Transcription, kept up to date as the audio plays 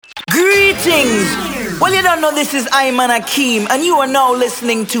Greetings! Well, you don't know this is Ayman Hakeem, and you are now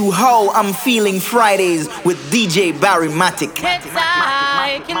listening to How I'm Feeling Fridays with DJ Barrymattic. It's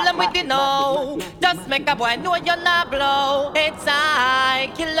I, kill them with the no. Just make a boy know you're not blow. It's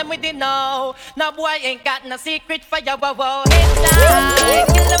I, kill them with the no. No boy ain't got no secret for your wow. It's I,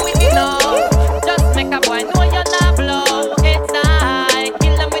 kill them with the no. Just make a boy know you're not blow. It's I,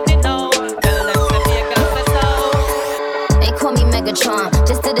 kill them with the no. Tell them to be a so. They call me Megatron,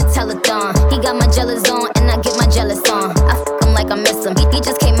 just did a telethon. He got my jealous on, and I get my jealous on. I fuck him like I miss him. He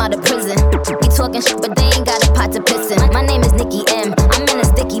just came out of prison. He talking shit, but they ain't got a pot to piss in. My name is Nikki M. I'm in a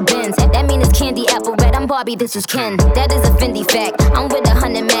sticky Benz. That mean it's candy apple red. I'm Barbie, this is Ken. That is a Fendi fact. I'm with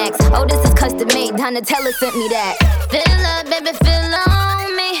 100 max. Oh, this is custom made. Donatella sent me that. Fill up, baby, fill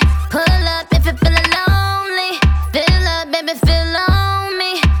on me. Pull up if you're feeling lonely. Fill up, baby, fill on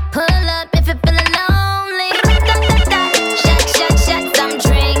me. Pull up if you're feeling lonely. Shots, I'm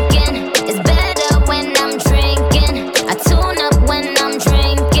drinking. It's better when I'm drinking. I tune up when I'm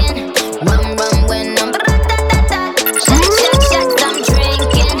drinking. Rum when I'm shots, I'm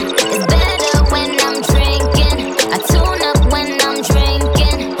drinking. It's better when I'm drinking. I tune up when I'm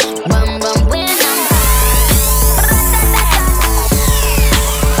drinking. Rum when I'm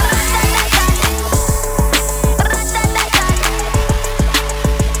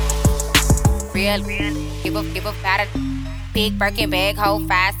real, give a fat big Birkin bag, hold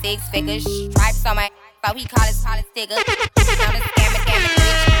 5-6 figures. Stripes on my so he call it sticker. On the scammer,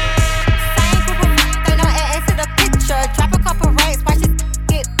 bitch. Same group of they know add to the picture. Drop a couple racks, watch it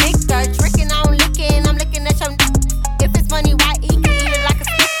get bigger. Drinking, I'm licking at your if it's money, why eat it like a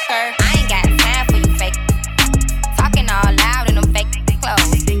sticker? I ain't got time for you fake. Talking all loud in them fake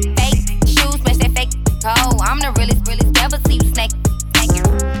clothes. Fake shoes, match that fake toe. I'm the realest, never see you snake.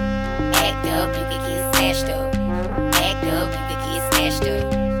 Act up, you can get snatched up. Act up, you can get snatched up.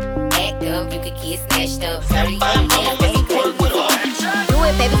 Act up, you can get snatched up. 30 years, baby, do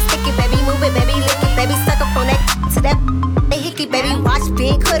it, baby, stick it, baby, move it, baby, lick it, baby, suck up on that to that hickey, baby, watch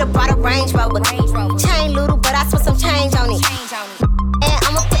big, could've brought a Range Rover. Chain little, but I spent some change on it. And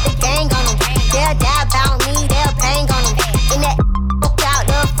I'ma put the gang on them. They'll die about me, they'll bang on them. In that out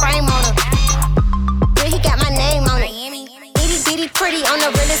the frame on them. Yeah, he got my name on it. Itty bitty pretty on the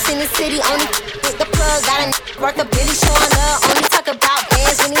realest in the city. Only with the plug, got a worth a Billy showing up. Only talk about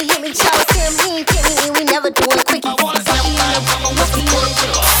bands when he hit me, chose him. He ain't get me, and we never doing a quickie.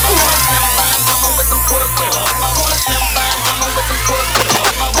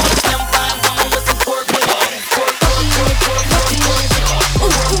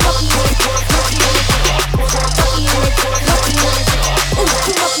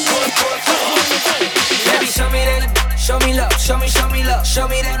 Show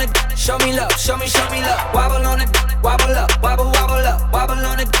me that, show me love, show me love. Wobble on it, wobble up, wobble up, wobble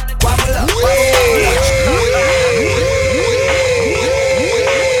on it, wobble up, wobble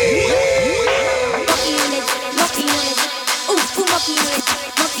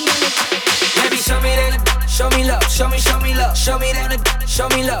Baby, show me that, show me love, show me love, show me that, show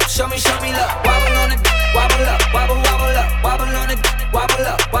me love, show me love. Wobble on it, wobble up, wobble up, wobble on it, wobble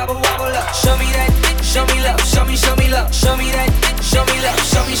up, wobble up. Show me that, show me love, show me love, show me that. Show me love,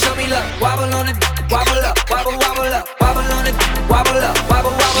 show me love. Wobble on it, wobble up, wobble up, wobble on it, wobble up,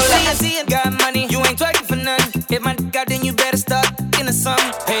 wobble up. I see you got money, you ain't twerking for nothing. If my dick out, then you better start in the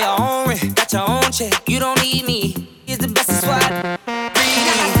summer. Pay your own rent, got your own check. You don't need me, it's the best spot.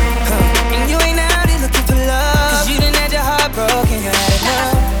 And you ain't out here looking for love, 'cause you done had your heart broken, you had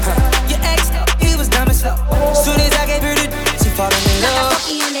enough. Your ex, he was dumb as slow. Soon as I gave her the she falling in love.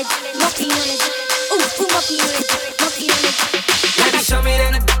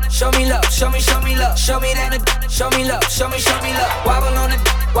 Show me that, show me love, show me love, show me that, show me love, show me love. Wobble on it,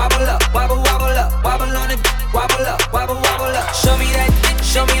 wobble up, wobble up, wobble on it, wobble up, wobble up. Show me that,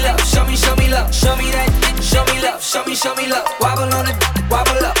 show me love, show me love, show me that, show me love, show me love. Wobble on it,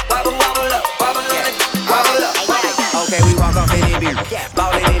 wobble up, wobble up, wobble on it, wobble up. Okay, we walk off in it, beat,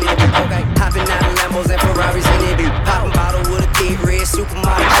 ballin' in it, okay. Hopping out of Lambos and Ferraris in it, beat. Poppin' bottle with a thick red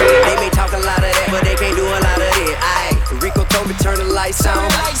supermodel shit. They may talk a lot of that, but they can't do a lot of it. Aight. Rico told me turn the lights on,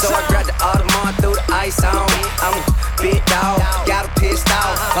 so I grabbed the Audemars, threw the ice on. I'm a big dog, got a pissed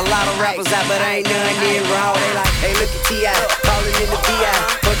off. A lot of rappers out, but ain't none near raw. They like, hey, look at T.I.F, callin' in the V.I.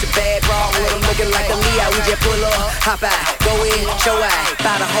 Bunch of bad raw with them looking like a Leo. We just pull up, hop out, go in, show out.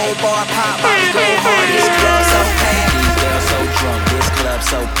 Buy the whole bar, pop bottles, go hard. This club so packed, these girls so drunk. This club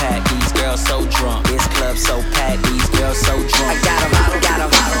so packed, these girls so drunk. This club so packed, these girls so drunk. I got a model,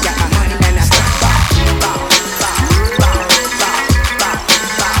 got my money, and I stop.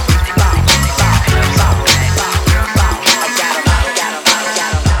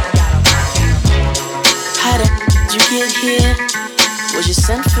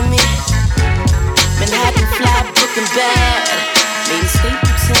 sent for me. Manhattan fly, Brooklyn bad. Made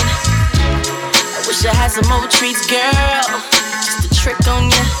Stapleton. I wish I had some more treats, girl. Just a trick on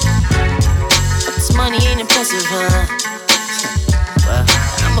ya. But this money ain't impressive, huh? Well,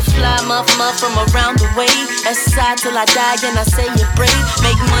 I'm a fly muff from around the way. S.I. till I die, and I say it brave.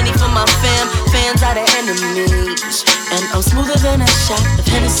 Make money for my fans are the enemies. And I'm smoother than a shot of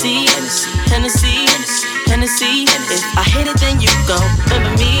Hennessy. If I hit it, then you gon'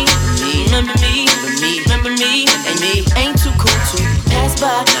 remember me. And me ain't too cool to pass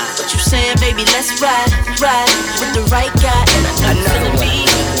by. What you saying, baby? Let's ride with the right guy. And I know you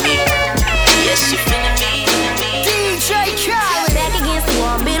feeling me. Yes, you feeling me. T.G.I.F. Back against the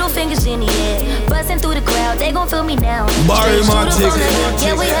wall, middle fingers in the air. Bustin' through the crowd, they gon' feel me now. Barrymattic.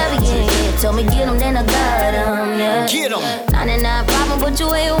 Yeah, we heavy, yeah. Told me get 'em, then I got 'em, yeah. Get 'em. 99 problem, but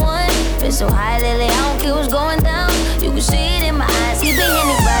you ain't one. Been so high lately, I don't care what's going down. You can see it in my eyes, he been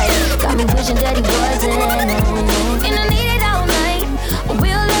anybody. Got me wishing that he wasn't. And I need it all night.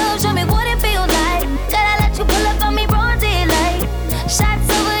 Real love, show me what it feels like. Gotta let you pull up on me, broad daylight. Shots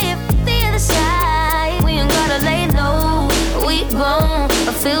over here, the other side. We ain't gotta lay low, we grown.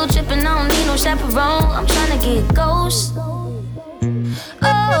 A field trip and I don't need no chaperone. I'm tryna get ghost.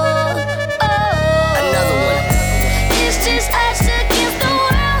 Another one. It's just us against the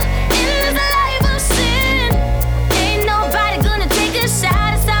world in this life of sin. Ain't nobody gonna take a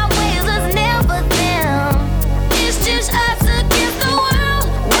shot. It's our ways, us never them. It's just us against the world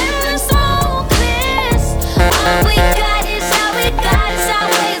when the smoke clears. All we got is how we got. It's our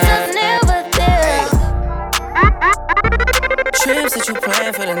ways, us never them. Trips that you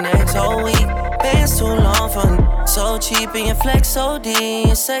plan for the next whole week. Bands too long for so cheap and your flex OD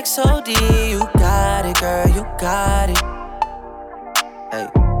and sex OD. You got it, girl, you got it. Hey,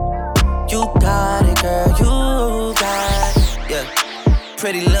 you got it, girl, you got it. Yeah,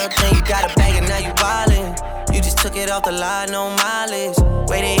 pretty little thing, you got a bag and now you wildin'. You just took it off the line, no mileage.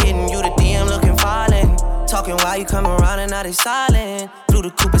 Way they hitting you, the DM looking violent. Talking while you come around and now they silent. Blew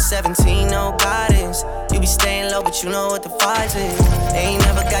the coupe at 17, no guidance. You be staying low, but you know what the fight is. Ain't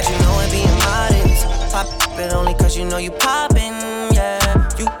never got you know it being modest. Pop it only cause you know you poppin', yeah.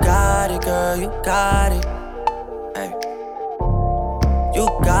 You got it, girl, you got it. Hey. You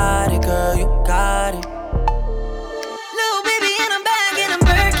got it, girl, you got it. Little baby and I'm back and I'm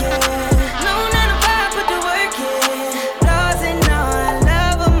working. No 9 to 5, put the work in. Flaws and all, I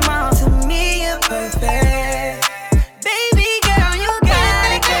love them all. To me, you're perfect. Baby girl, you got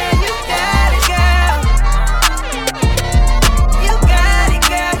it, girl, you got it, girl. You got it,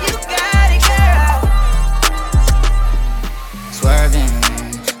 girl, you got it, girl. Swerving,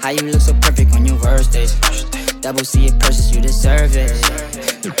 how you look so perfect on your worst days. Double C it purchase, you deserve it.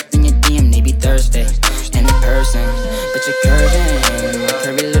 In your DM, they be thirsty. And in person, but you're curving.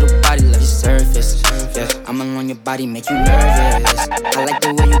 Curvy little body, love your surface. Yeah, I'm alone, your body make you nervous. I like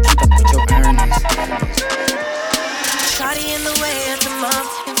the way you keep up with your earnings. Shawty in the way at the mouth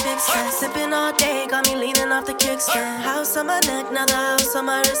and fix that. Sipping all day, got me leaning off the kickstand. House on my neck, now the house on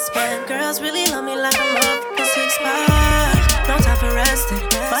my wristband. Girls really love me like I'm up in 6 5. No time for resting.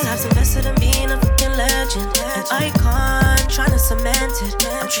 My life's invested in being a fucking legend. An icon, trying to cement it.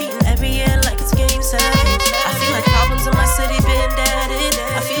 I'm treating every year like it's game 7. I feel like problems in my city been deaded.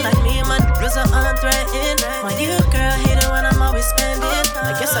 I feel like me and my niggas are unthreatened. My new girl hate it when I'm always spending.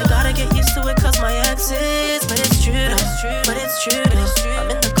 I guess I gotta get used to it cause my exes. But it's true though, but it's true though. I'm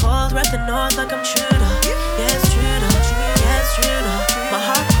in the cold, rep the north like I'm true though. Yeah, it's true though, yeah, it's true though. My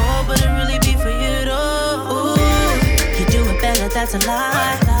heart cold, but it really be for you though. Ooh, he do it better, that's a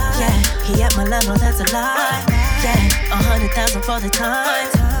lie. Yeah, he at my level, that's a lie. Yeah, 100,000 for the time.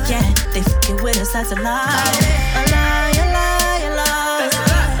 Yeah, they fucking with us, that's a lie. A lie, a lie, a lie.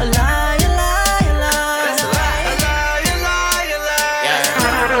 A lie, a lie, a lie. Yeah.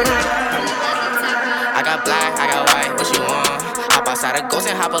 I got black, I got white, what you want? Hop outside a ghost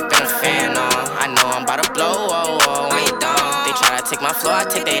and hop up in a fan on. I know I'm about to blow, oh, oh, when you done. They try to take my flow, I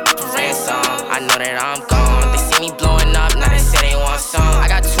take their ransom. I know that I'm gone. They see me blowing up, now they say they want some. I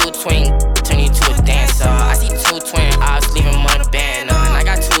got 2 twin, turn you to a dancer. I see 2 twin eyes, leave him on a banner. And I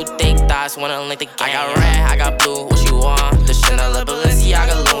got 2 thick thighs, wanna link the game. I got red, I got blue, what you want? The Chanel,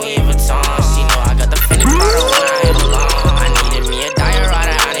 Balenciaga, Louis Vuitton. She know I got the Fendi bottle when I hit along. I needed me a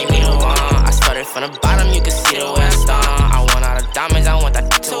diorata, I need me the one. I started from the bottom, you can see the way I stung. I want all the diamonds, I want that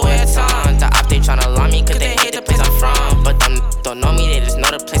to wear a ton. The op, they tryna lie me cause they hate the place I'm from. But them don't know me, they just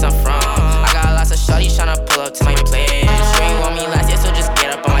know the place I'm from. I got lots of shorties tryna pull up to my place. You ain't want me last year, so just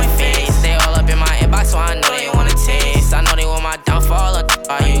get up on my face. They all up in my inbox, so I know they wanna taste. I know they want my downfall, or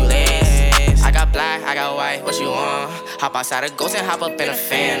are you lazy? I got black, I got white, what you want? Hop outside a ghost and hop up in a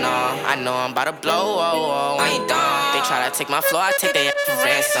fan, I know I'm about to blow, I ain't dumb. They try to take my floor, I take their for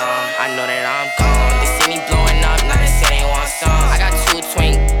ransom. I know that I'm gone. They see me blowing up, now they say they want some. I got 2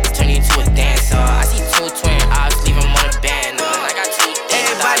 twin, turn you to a dancer. I see 2 twin eyes, leave them on a band. I got 2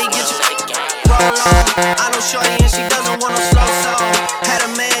 everybody get your roll on. I know shorty and she doesn't want no slow song. Had a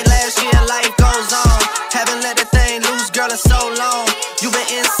man last year, life goes on. Haven't let the thing loose, girl, in so long. You been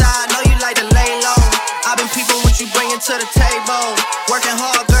inside, know you like to lay low. I've been peeping what you bringing to the table. Working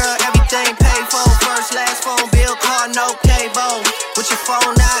hard, girl, everything paid for. First, last phone bill, car, no cable. With your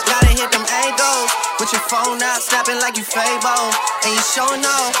phone out, gotta hit them angles. With your phone out, snapping like you Fable. And you showing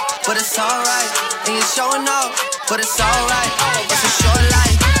off, but it's alright. And you showing off, but it's alright. It's a short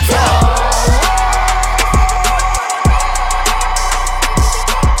life.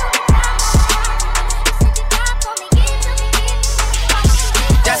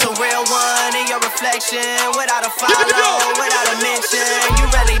 That's a real one in your reflection. Without a follow, without a mention. You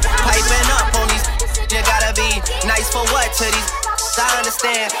really piping up on these. You gotta be nice for what to these. I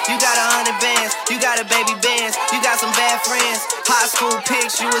understand, you got 100 bands, you got a baby bands, you got some bad friends. High school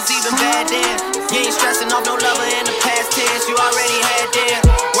pics, you was even bad then. You ain't stressing off no lover in the past tense, you already had them.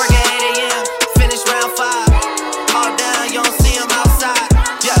 Work at 8 a.m., finish round 5. All down, you don't see them outside.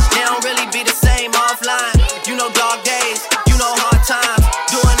 Yeah, they don't really be the same offline. You know dog days, you know hard times.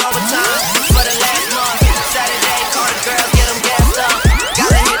 Doing overtime for the last month. Saturday, call the girls, get them gassed up.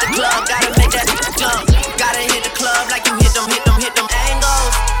 Gotta hit the club, gotta make that jump. Gotta hit the club like you hit them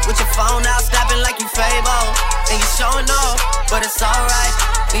angles. With your phone out, snapping like you Fable. And you showing off, but it's alright.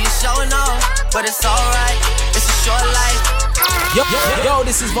 And you showing off, but it's alright. It's a short life. Yo,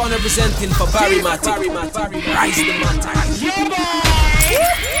 this is Vaughn representing for Barrymattic. Rise the matter.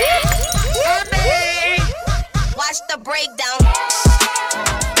 Watch the breakdown.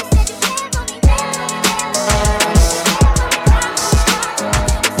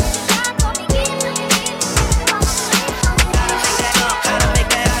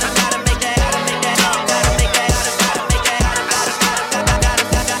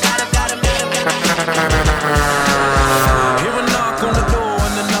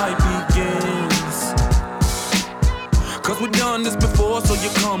 We've done this before, so you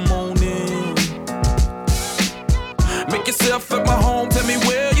come on in. Make yourself at my home, tell me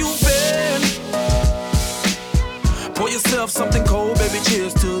where you've been. Pour yourself something cold, baby,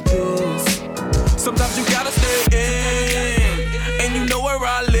 cheers to this. Sometimes you gotta stay in, and you know where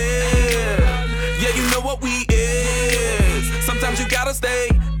I live. Yeah, you know what we is. Sometimes you gotta stay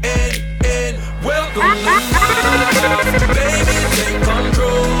in. Welcome to my house, baby, take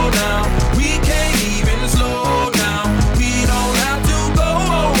control now. We can't even slow down.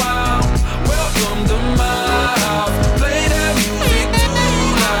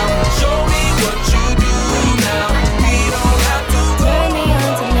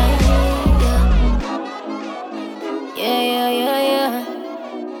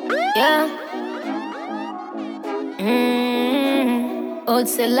 Old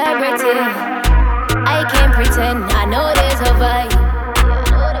celebrity, I can't pretend. I know there's a vibe.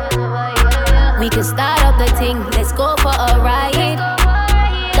 We could start up the thing. Let's go for a ride.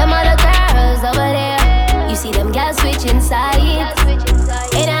 Them other girls over there, you see them girls switching sides.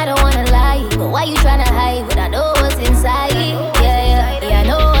 And I don't wanna lie, but why you tryna hide when I know what's inside? Yeah, I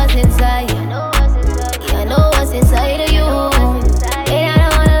know what's inside. Yeah, I know what's inside of you. And I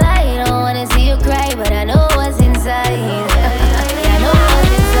don't wanna lie, don't wanna see you cry, but I know what's inside.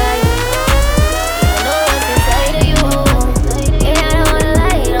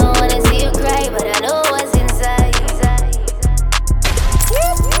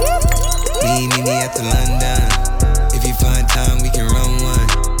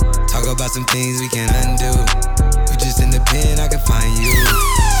 Some things we can undo. You just in the pen, I can find you.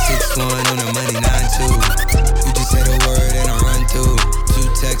 6'1" on the money, 9'2". You just say the word and I run through. 2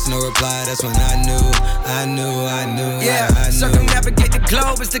 texts, no reply, that's when I knew. Yeah, circumnavigate the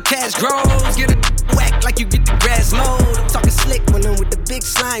globe as the cash grows. Get a whack like you get the grass mowed. I'm talking slick when I'm with the big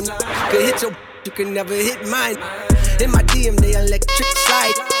slime. Could hit your, you can never hit mine. In my DM, they electric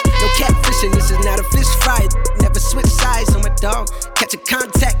slide. No catfishing, this is not a fish fry. Never switch sides on my dog. Catch a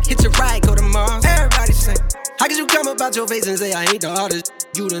contact, hit your ride, go to Mars. Everybody say, how could you come about your face and say I ain't the artist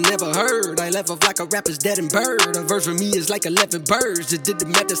you'd have never heard? I left off like a rapper's dead and bird. A verse for me is like 11 birds. Just did the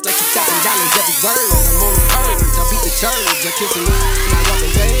math, that's like $2,000 every word. I'm on the purge, I beat the church. I kiss a loop, and I walk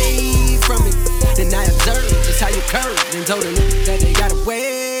away from it. Then I observed just how you curved and told them that they gotta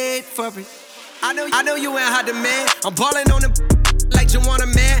wait for it. I know you ain't hot demand. I'm ballin' on the like you want a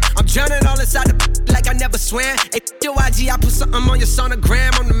man. I'm drowning all inside the like I never swam. Hey, your IG, I put something on your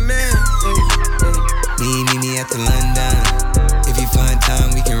sonogram. I'm the man. Me at the London.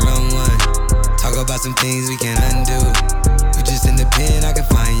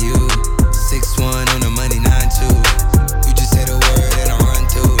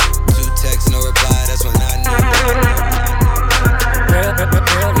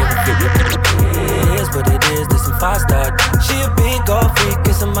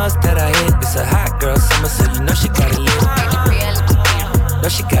 know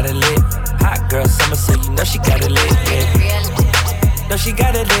she got it lit. Hot girl summer, so you know she got it lit. Yeah. Know she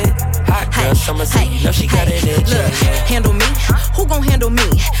got it lit. Hot girl summer, so you know she got it lit. Look, handle me? Who gon' handle me?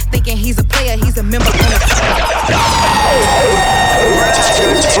 Thinking he's a player, he's a member on the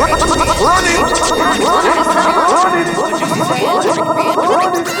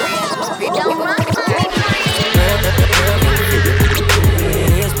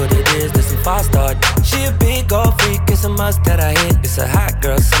It is what it is, this some fast start. She a big old freak, it's a must that I hit. It's a hot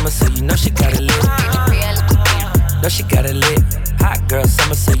girl summer, so you know she got it lit. Know she got it lit. Hot girl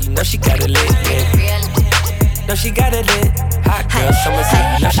summer, so you know she got it lit. Yeah. Know she got it lit. Hot girl summer, so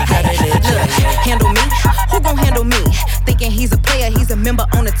you know she got it lit. Look, handle me? Who gon' handle me? Thinking he's a player, he's a member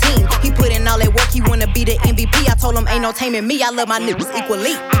on the team. He put in all that work, he wanna be the MVP. I told him ain't no taming me, I love my niggas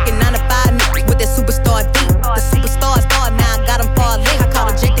equally. Fucking 9 to 5 niggas with that superstar beat. The superstar star, now I got him far link. I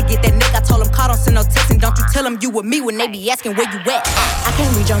called a Jake to get that nigga, I told him call, don't send no text. And don't you tell him you with me when they be asking where you at. I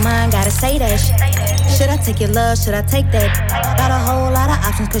can't read your mind, gotta say that shit. Should I take your love, should I take that? Got a whole lot of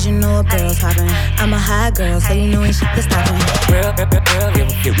options, cause you know a girl's hopping. I'm a high girl, so you know ain't shit to stop me. Real, it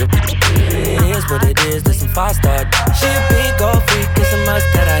is what it is, this some fast start. She a big old freak, it's a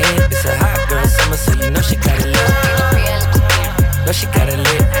must that I hit. It's a hot girl summer, so you know she got it lit. Know she got it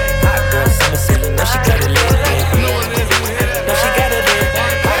lit. Hot girl summer, so you know she got it lit. Know she got it lit.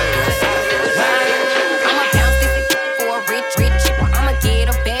 Hot girl summer. I'ma bounce this for a rich. I'ma get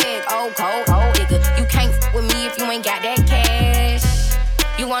a bag, oh cold, nigga. You can't f with me if you ain't got that cash.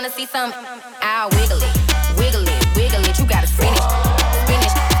 You wanna see some? I'll wiggle it. You gotta spin it.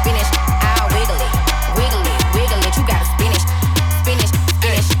 I'll wiggle it. You gotta spin it.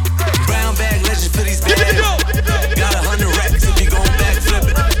 Brown bag legends for these bags. Got 100 racks if you gon' backflip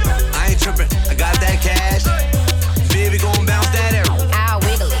it. I ain't trippin', I got that cash. Baby gon' bounce that arrow. I'll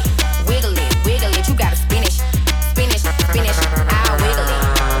wiggle it. You gotta spin it. I'll wiggle it.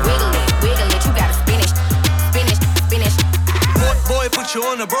 You gotta spin it. Boy, put you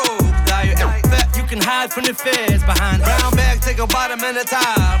on the road. You can hide from the feds behind brown bag, take a bottom and a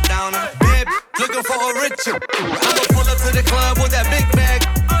top down. Babe, looking for a richer. I'ma pull up to the club with that big bag.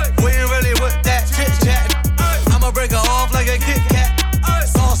 We ain't really with that chit chat. I'ma break her off like a Kit Kat.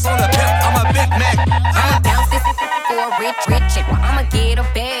 Sauce on the pep, I'm a Big Mac. I'ma bounce this for a rich. I'ma get a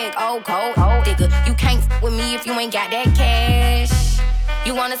bag, oh cold, nigga. You can't f with me if you ain't got that cash.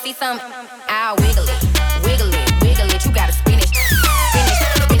 You wanna see some? I'll wiggle it. You gotta spin it.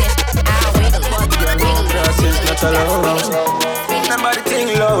 I'll wiggle it. Remember the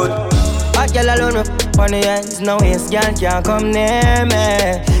thing loud. Hot girl alone on the ends, no waist, girl can't come near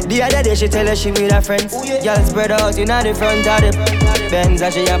me. The other day she tell her she with her friends. Girl spread out in the front of the Benz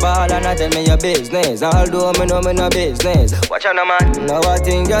and she a ball and I tell me your business. Although me know me no business. Watch out no man, now I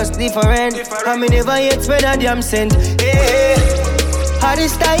think just different. I me never yet spend a damn cent. Hey, how the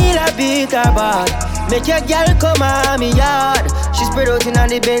style a beat her bad. Make your girl come on me yard. She spread out in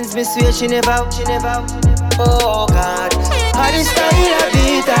the Benz, me swear she never out. Oh God, how the style a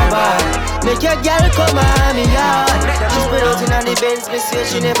beat her bad. Make your girl come on me yard. She spread out in the Benz, me swear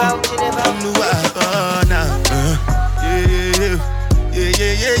she never out.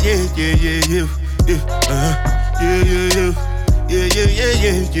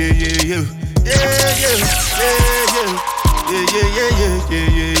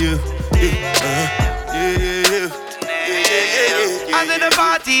 I said the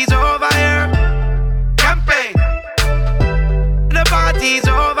party's over here. Campaign. The party's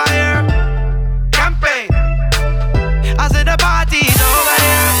over here. Campaign. I said the party's over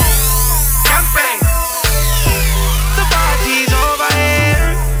here. Campaign. The party's over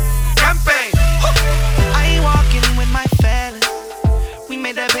here. Campaign. I ain't walking with my fellas. We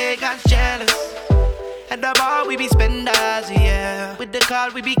made the pagans jealous. At the bar we be spenders, yeah. With the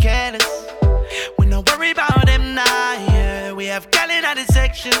car we be careless. We no worry about them now, yeah. We have gal in the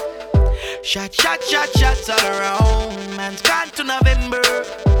section. Shots all around. Man's gone to November.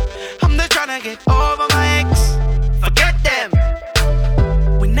 I'm just tryna get over my ex. Forget them.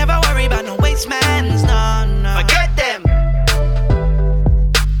 We never worry about no waste mans, no. Forget them.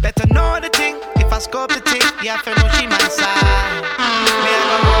 Better know the thing. If I scope the thing, you have to know she my side. Me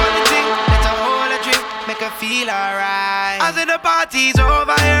have a hold the thing. Better hold a drink. Make her feel alright. I said the party's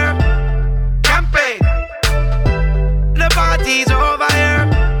over here. Campaign. The party's over here.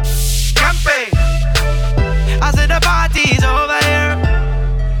 Campaign. I said the party's over here.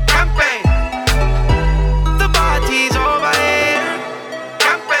 Campaign. The party's over here.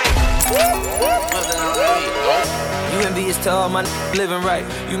 Campaign. You envious to all my living right.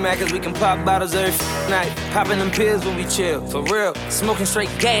 You mad cause we can pop bottles every night. Popping them pills when we chill, for real. Smoking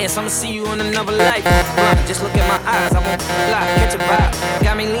straight gas, I'ma see you in another life. Just look at my eyes, I won't lie, catch a vibe.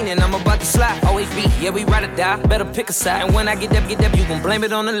 ain't leaning, I'm about to slide. Always be, yeah, we ride or die. Better pick a side. And when I get up, you gon' blame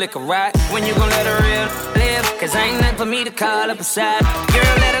it on the liquor, right? When you gon' let her live? Cause ain't nothing for me to call up aside.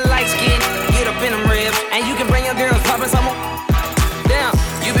 Girl, let her light skin get up in them ribs. And you can bring your girls poppin' some more. Damn,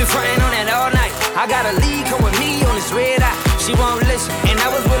 you been frontin' on that all night. I got a lead, come with me on this red eye. She won't listen, and I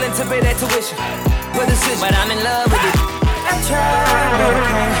was willing to pay that tuition. Good decision, but I'm in love with it. I tried, but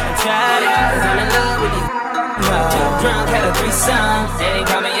I tried it, cause I'm in love with it. Drunk, had a threesome, and they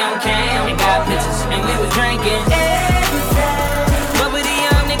called me Young Cam, and got pictures, and we was drinking. But with a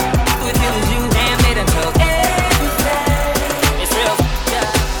young nigga, with him as you, damn, they done took. It's real, yeah.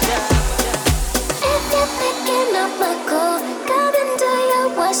 If you're picking up my call, come and do your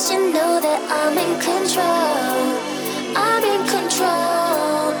worst, you know that I'm in control. I'm in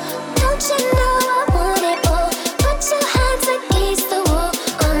control. Don't you know I want it all? Put your hands against the wall.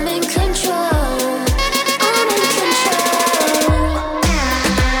 I'm in control. I'm in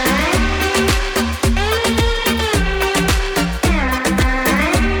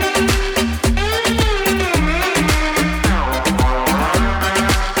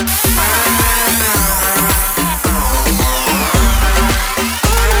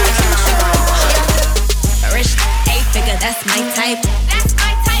Rich 8-figure, that's my type. That's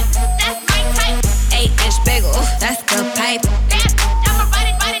my type. That's my type. 8-inch bagel, that's the pipe. I'ma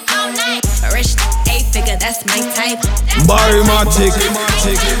ride it all night. Rich 8-figure, that's my type. Barrymattic.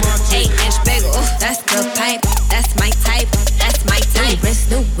 8-inch bagel, that's the pipe. That's my type. That's my type. New wrist,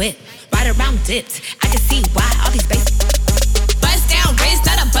 new whip, right around dipped. I can see why all these bases. Bust down wrist,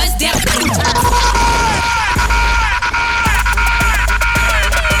 not a bust down.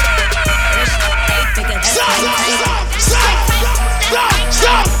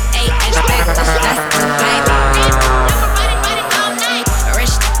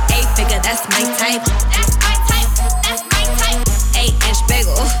 That's my type. That's my type. That's my type. 8-inch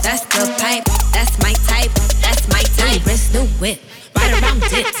bagel, that's the pipe. That's my type. That's my type. New wrist, new whip, right around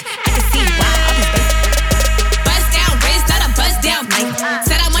dipped. I can see why all these bases. Bust down wrist, not a bust down night.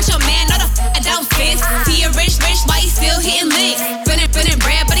 Said I want your man, not a I don't fit. See a rich, why he still hitting licks? Spinning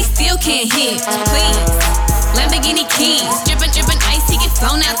bread, but he still can't hit. Please, Lamborghini keys, drippin' ice, he get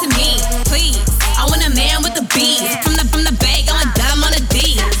flown out to me. Please, I want a man with the beats. From the bag, I'm a dime on a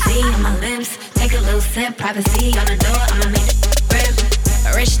D. see on my lips, take a little sip. Privacy on the door, I'ma make it rip.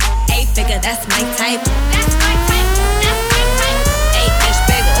 Rich 8-figure, that's my type. That's my type. That's my type. 8-inch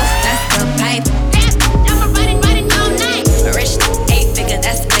bagel, that's the pipe. I'ma ride it all night. Rich 8-figure,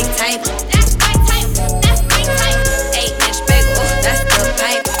 that's my type. That's my type. That's my type. 8-inch bagel, that's the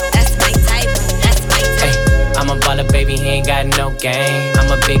pipe. That's my type. That's my type. Hey, I'm a baller, baby, he ain't got no game. I'm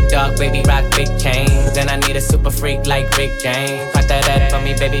a big dog, baby, rock big chains. And I need a super freak like Rick James. Pop that for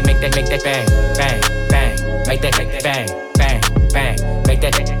me, baby, make that bang, bang, bang. Make that bang, bang, bang. Make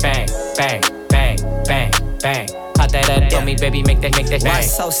that bang, bang, bang, bang, bang. Pop that for me, baby, make that bang. Why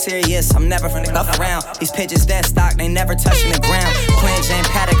so serious? I'm never finna cuff around. These pitches dead stock, they never touching the ground. Playing Jane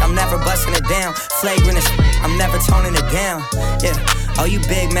Paddock, I'm never busting it down. Flagrant as I'm never toning it down. Yeah. Oh, you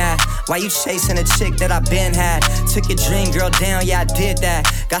big mad? Why you chasing a chick that I been had? Took your dream girl down, yeah, I did that.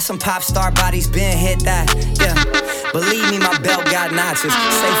 Got some pop star bodies, been hit that. Yeah, believe me, my belt got notches.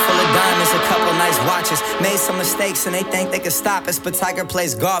 Safe full of diamonds, a couple nice watches. Made some mistakes and they think they can stop us, but Tiger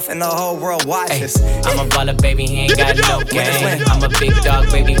plays golf and the whole world watches. I'm a baller, baby, he ain't got no game. I'm a big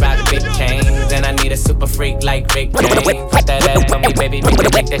dog, baby, rock big chains. And I need a super freak like Rick James. Put that for me, baby, make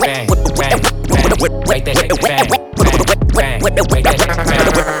that bang, bang, bang. Make that bang, bang, bang. Make that bang.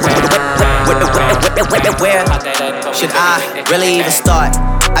 Where should I really even start?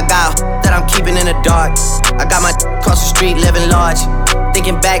 I got that I'm keeping in the dark. I got my across the street living large.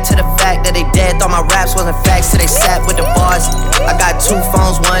 Thinking back to the fact that they dead, thought my raps wasn't facts, so they sat with the bars. I got 2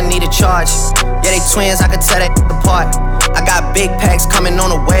 phones, one need a charge. Yeah, they twins, I could tell that apart. I got big packs coming on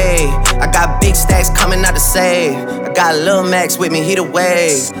the way. I got big stacks coming out to save. I got Lil Max with me, he the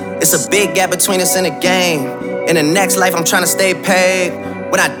wave. It's a big gap between us in the game. In the next life, I'm trying to stay paid.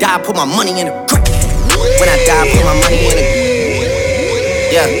 When I die, put my money in the grave. When I die, put my money in the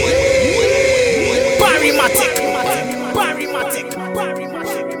grave. Yeah. Barrymattic.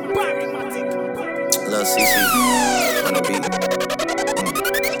 Lil CC on the beat.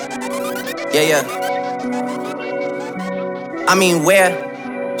 Yeah. I mean, where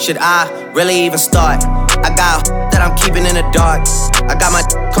should I really even start? I got that I'm keeping in the dark. I got my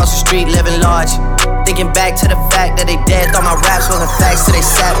across the street living large. Thinking back to the fact that they dead, thought my raps wasn't facts, so they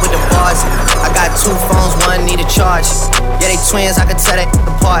sat with the bars. I got 2 phones, one need a charge. Yeah, they twins, I could tell that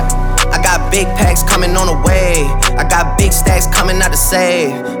apart. I got big packs coming on the way. I got big stacks coming out to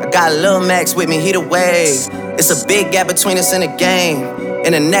save. I got Lil Max with me, he the wave. It's a big gap between us in the game.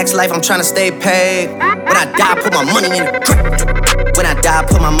 In the next life, I'm tryna stay paid. When I die, put my money in the grave. When I die,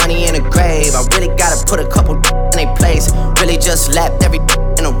 put my money in the grave. I really gotta put a couple in they place. Really just lapped every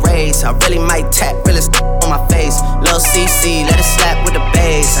in a race. I really might tap, really on my face. Lil CC, let it slap with the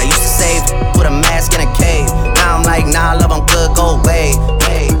bass. I used to save with a mask in a cave. Now I'm like, nah, love, I'm good, go away.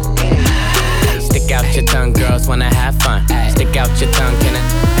 Hey. Stick out your tongue, girls wanna have fun. Stick out your tongue, can I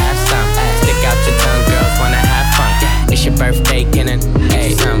have some? Stick out your tongue, girls wanna have fun. It's your birthday, can I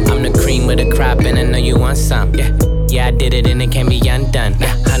have some? I'm the cream with the crop and I know you want some. Yeah, I did it and it can't be undone.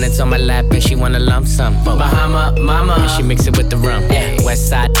 Hundreds on my lap and she wanna lump sum. Bahama, mama, and she mix it with the rum. West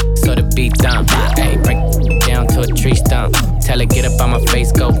side, so the beat dump. Break down to a tree stump. Tell her get up on my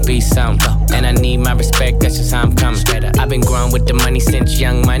face, go be some. And I need my respect, that's just how I'm coming. I've been growing with the money since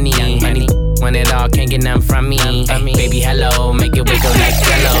young money. Money want it all, can't get none from me. Baby, hello, make it wiggle like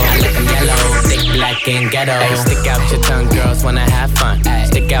jello. I like them yellow, thick, black, and ghetto. Stick out your tongue, girls wanna have fun.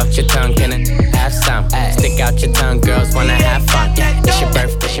 Stick out your tongue, can I have some? Stick out your tongue, girls wanna have fun. It's your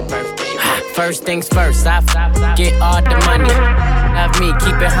birthday, it's your birthday. First things first, I get all the money. Love me,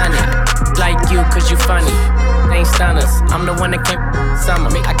 keep it honey. Like you, cause you funny. Ain't stunners, I'm the one that came summer.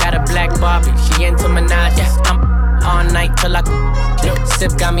 I got a black Barbie, she into Minaj. I'm all night till I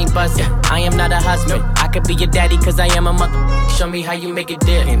sip got me buzzing. I am not a husband, I could be your daddy cause I am a mother. Show me how you make it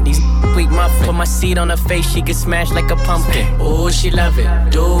dip in these weak muffins. Put my seed on her face, she get smashed like a pumpkin. Ooh, she love it,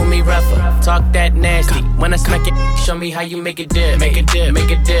 do me rougher. Talk that nasty, when I smack it, show me how you make it dip. Make it dip, make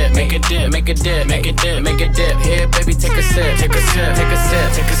it dip, make it dip, make it dip, make it dip, make it dip. Here, baby, take a sip, take a sip, take a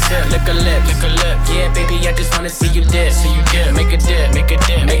sip, take a sip. Lick a lip, lick a lip. Yeah, baby, I just wanna see you dip, see you dip. Make it dip, make it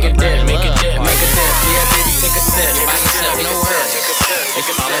dip, make it dip, make it dip, make it dip. Yeah, baby, take a sip, take a sip, no worries. Take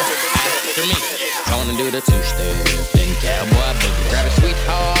a sip, after me. Gonna do the two-step, then cowboy boogie. Grab a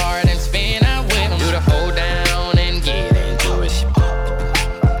sweetheart and spin out with him. Do the hold down and get into it.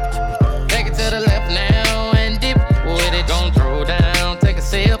 Take it to the left now and dip with it. Gon' throw down, take a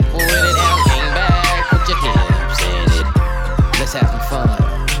sip with it. Now lean back, put your hips in it. Let's have some fun.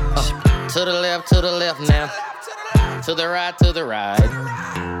 To the left now. To the right.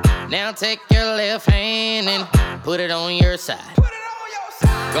 Now take your left hand and put it on your side.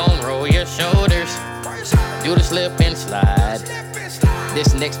 Gon' roll your shoulders, do the slip and slide.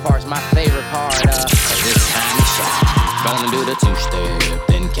 This next part's my favorite part, cause this time is shy. Gonna do the two-step,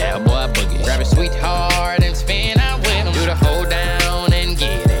 then cowboy boogie. Grab a sweetheart and spin out with him. Do the hold down and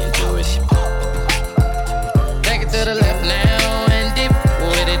get into it. Take it to the left now and dip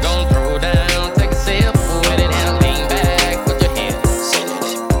with it. Gon' throw down, take a sip with it. Now lean back, put your hands in it.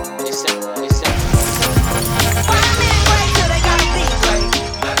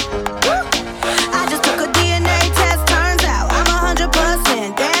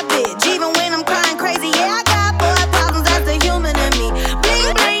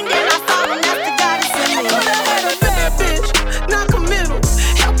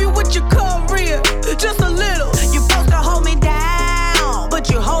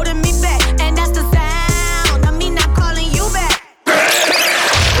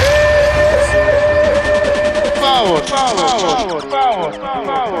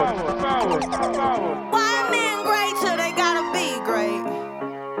 Why men great till they gotta be great?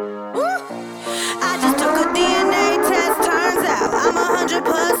 Woo. I just took a DNA test, turns out I'm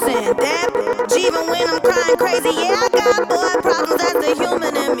 100% that bitch. Even when I'm crying crazy, yeah, I got boy problems, that's the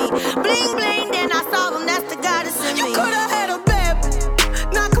human in me. Bling bling, then I solve them, that's the goddess in me. You could've had a bad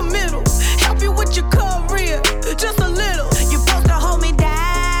bitch, not committal. Help you with your career, just a little. You supposed to hold me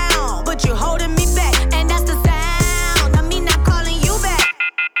down, but you holding me back, and that's the sound of me not calling you back.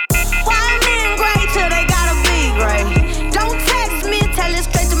 Why men great till they gotta be great? Don't text me, tell it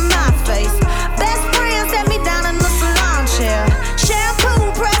straight to my face. Best friend set me down in the salon chair.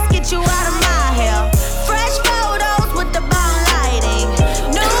 Shampoo press, get you out of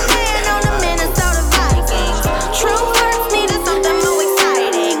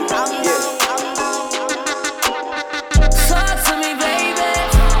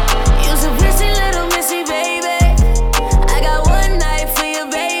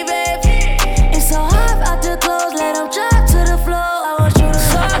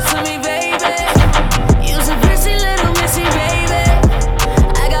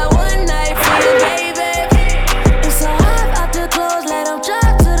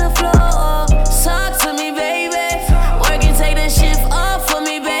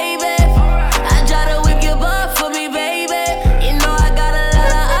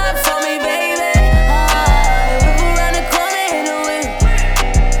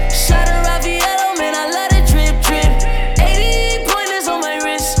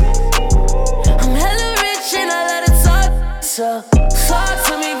Talk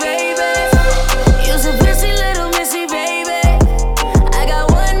to me, baby. You's a busy little missy, baby. I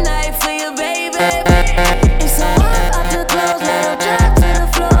got one night for you, baby. It's so hard off the clothes, let 'em drop to the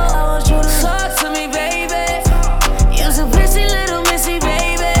floor. I want you to talk to me, baby. You's a busy little missy,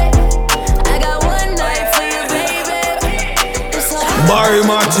 baby. I got one night for you, baby. It's so hard.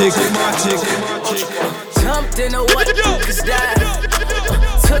 Barrymattic. Jumped in the what cause that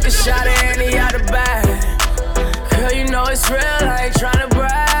took a shot at Annie out the bag. Girl, you know it's real, I ain't tryna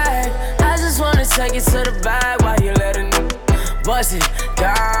brag. I just wanna take it to the bag while you let it bust it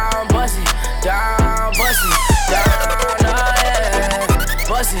down, bust it down, bust it down, oh yeah.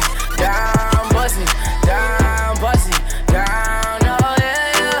 Bust it down, bust it down, bust it down, oh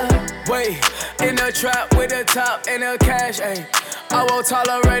yeah. Wait, in the trap with the top and the cash, ayy. I won't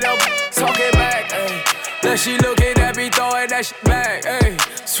tolerate her talking back, ayy. Then she looking at me throwing that shit back, ayy.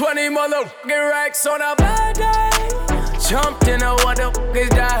 20 motherfucking racks on a bad day. Jumped in the what the fuck is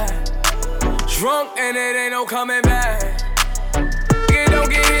that? Drunk and it ain't no coming back. You don't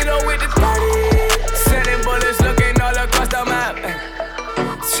get hit up with the 30. Sending bullets looking all across the map.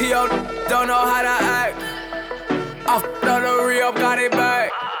 T.O. don't know how to act. I f***ed on the re-up, got it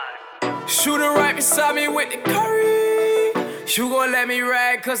back. Shooter right beside me with the curry. You gon' let me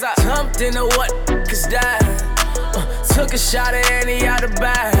rag cause I jumped in the what cause that took a shot at Annie out the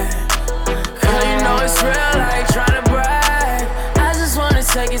bag. Girl, you know it's real, I ain't tryna brag. I just wanna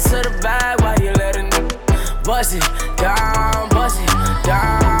take it to the bag while you let it bust it down, bust it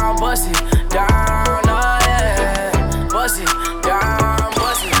down, bust it down, oh yeah. Bust it down,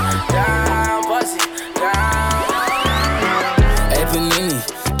 bust it down, bust it down. Hey Panini,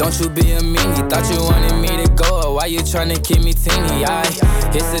 don't you be a meanie. Thought you wanted me to go, why you tryna keep me teeny?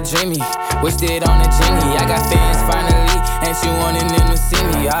 It's a dreamy, wished it on a genie. I got fans finally, ain't you wanting them to see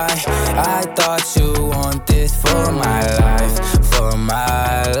me? I thought you want this for my life, for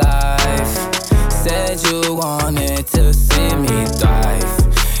my life. Said you wanted to see me thrive.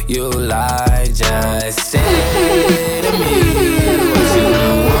 You lied, just say to me what you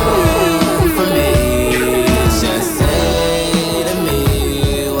want from me. Just say to me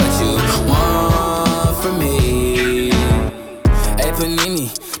what you want from me. Hey Panini,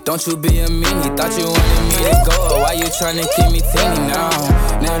 don't you be a meanie. Thought you wanted me to go, why you tryna keep me teeny now?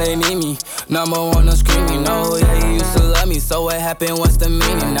 Now they need me, number one on screaming. No, yeah, you used to love me, so what happened, what's the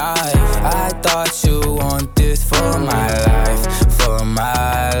meaning? I thought you want this for my life, for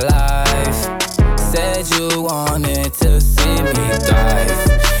my life. Said you wanted to see me thrive.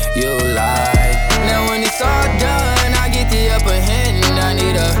 You lied. Now when it's all done, I get the upper hand. I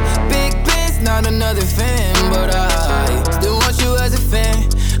need a big piece, not another fan. But I still want you as a fan.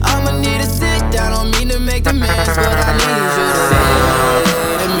 I'ma need to sit down, don't mean to make demands, but I need you to say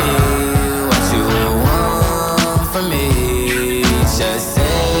to me what you want from me. Just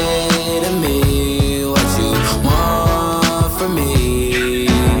say to me what you want from me.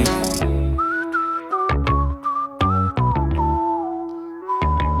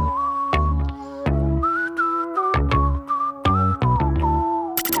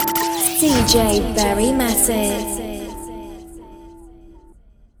 DJ Barrymattic.